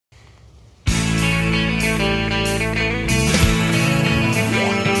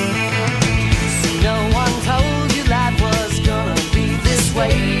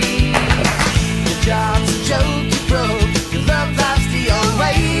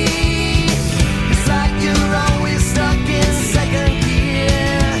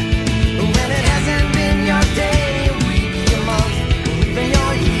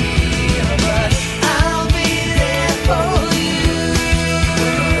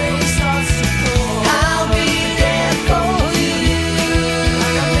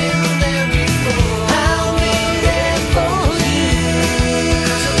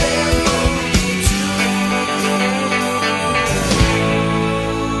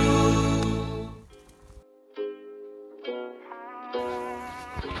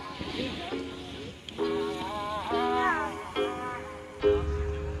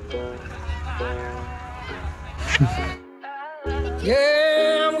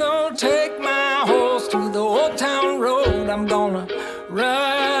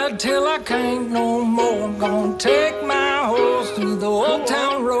take my horse through the old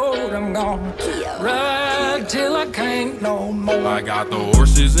town road. I'm gonna ride till I can't no more. I got the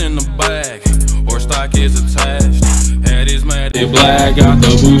horses in the back, horse stock is attached. Head is matted black, got the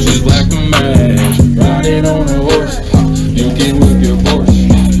bushes black to match. Riding on a horse, you can whip your Porsche.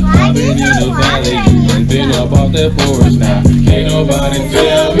 I've been in the valley, you can been up off that porch now. Can't nobody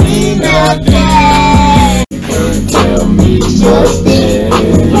tell me nothing. Can't tell me nothing.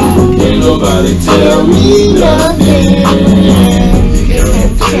 Can't nobody tell me nothing.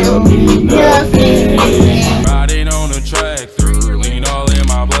 Can't tell me nothing. Riding on the track through, lean all in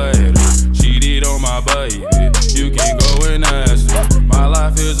my blade. Cheated on my baby, you can go and ask her. My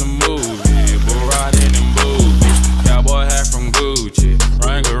life is a movie, bull riding in boobies. Cowboy hat from Gucci,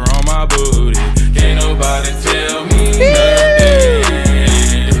 Wrangler on my booty. Can't nobody tell me nothing.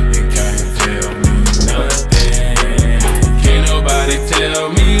 You can't tell me nothing. Can't nobody tell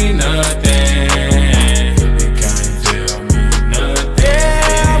me nothing. You can't tell me nothing.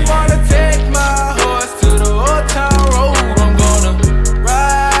 Yeah, I'm gonna take my horse to the old town road. I'm gonna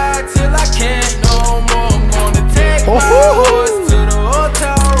ride till I can't no more. I'm gonna take my horse to the old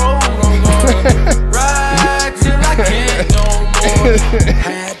town road. I'm gonna ride till I can't no more.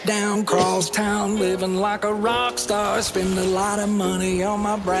 Hat down, cross town, living like a rock star. Spend a lot of money on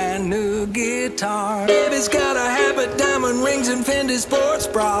my brand new guitar. Baby's got a habit, diamond rings and Fendi sports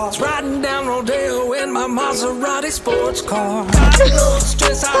bras. Riding down Rodeo in my Maserati sports car. Got no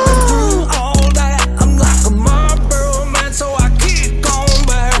stress, I've been through all that. I'm like a Marlboro man, so I keep going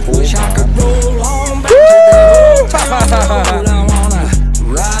back. Wish I could roll on back to the old town road. I wanna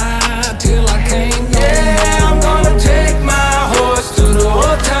ride till I can't no more. Yeah, I'm gonna take my horse to the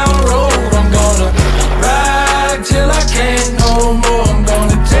old town road. I'm gonna ride till I can't no more. I'm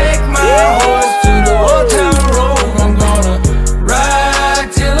gonna take my horse to the old town road. I'm gonna ride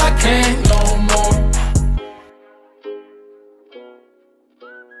till I can't no more.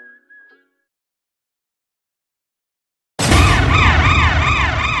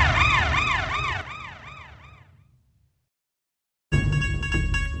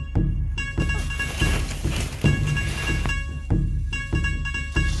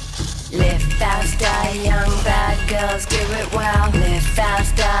 Live fast, die young, bad girls do it well. Live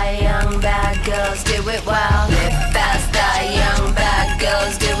fast, die young, bad girls do it well. Live fast, die young, bad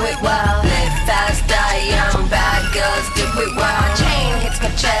girls do it well. Live fast, die young, bad girls do it well. My chain hits my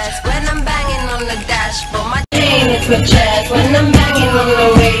chest when I'm banging on the dashboard. My chain hits my chest when I'm banging on the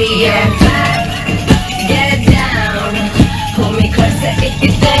radio. Get down, pull me closer if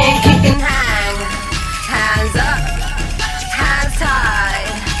you think you can hang. Hands up, hands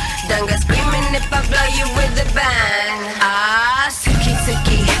tight. Don't go screaming if I blow you with a bang. Ah, Suki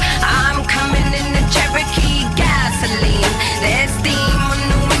Suki, I'm coming in the Cherokee gasoline. There's steam on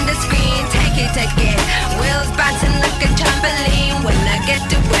the window screen. Take it. Wheels bouncing like a trampoline. When I get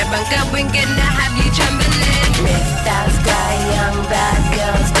to where I'm going, gonna have you trembling. Live fast, die young, bad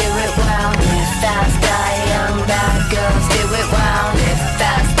girls do it well. Live fast, die young, bad girls do it well. Live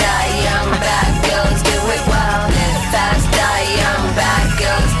fast, die young, bad girls do it well. Live fast, die young, bad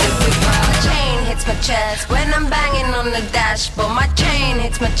girls do it well. My chain hits my chest when I'm banging on the dashboard. My chain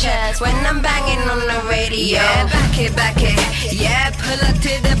hits my chest when I'm banging on the radio. Yeah, back it, yeah, pull up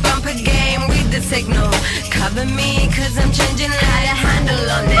to the bumper game, read the signal. Cover me, cause I'm changing how to handle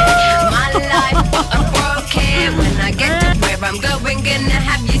on it. My life, I'm broken. When I get to where I'm going, gonna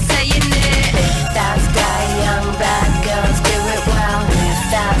have you saying it. Live fast, die young, bad girls do it well. Live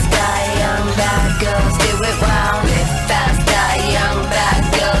fast, die young, bad girls do it well. Live fast, die young, bad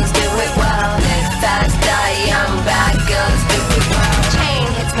girls do it well. Live fast, die young, bad girls do it well. Chain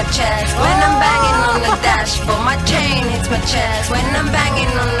hits my chest when I'm banging on the dashboard. My chain hits my chest when I'm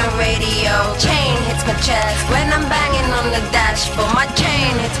banging on the radio. Chain hits my chest when I'm banging on the dashboard. My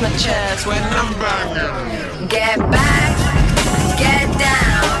chain hits my chest when I'm banging. Get back, get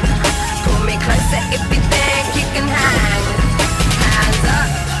down, pull me closer if you think you can hang. Hands up,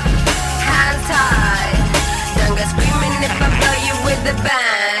 hands tight. Don't go screaming if I blow you with a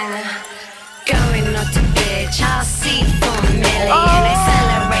bang. Going out to bitch, I'll see for a million.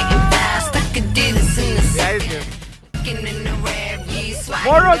 Accelerating fast, I could do this in the second. In the rear view,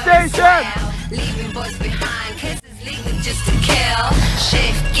 More rotation. Leaving boys behind, cause it's legal just to kill.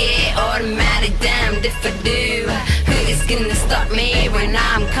 Shift gear, automatic, damned if I do. Who is gonna stop me when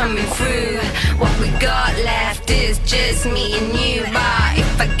I'm coming through? What we got left is just me and you. But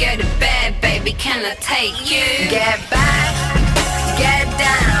if I go to bed, baby, can I take you? Get back, get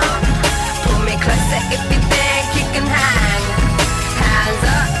down, pull me closer if you think you can hang. Hands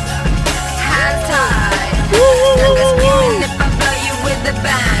up, hands tight. Don't go screaming if I blow you with a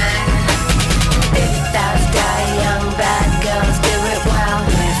bang. If that's die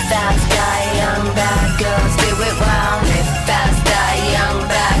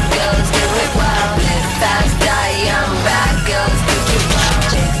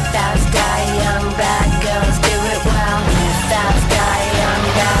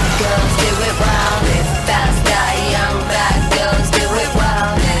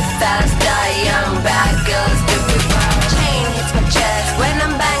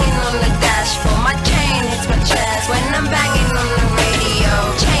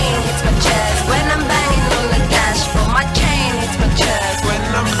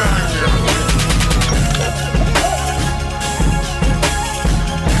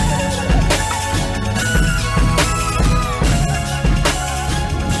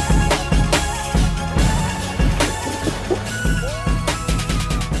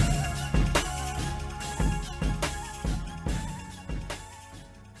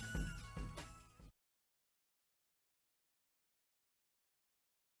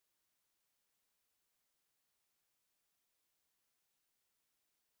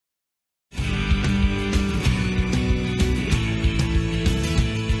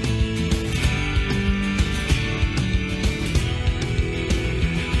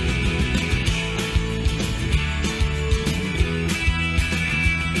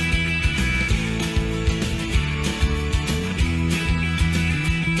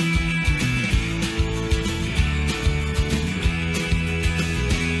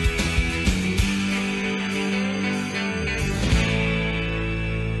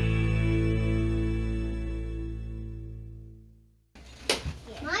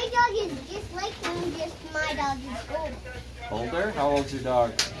Older? How old's your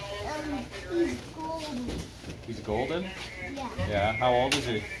dog? He's golden. He's golden? Yeah. Yeah. How old is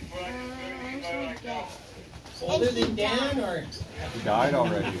he? I'm dead. Older than Dan, or? He died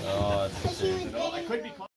already. Oh, that's a Because he shame. was big. I could be.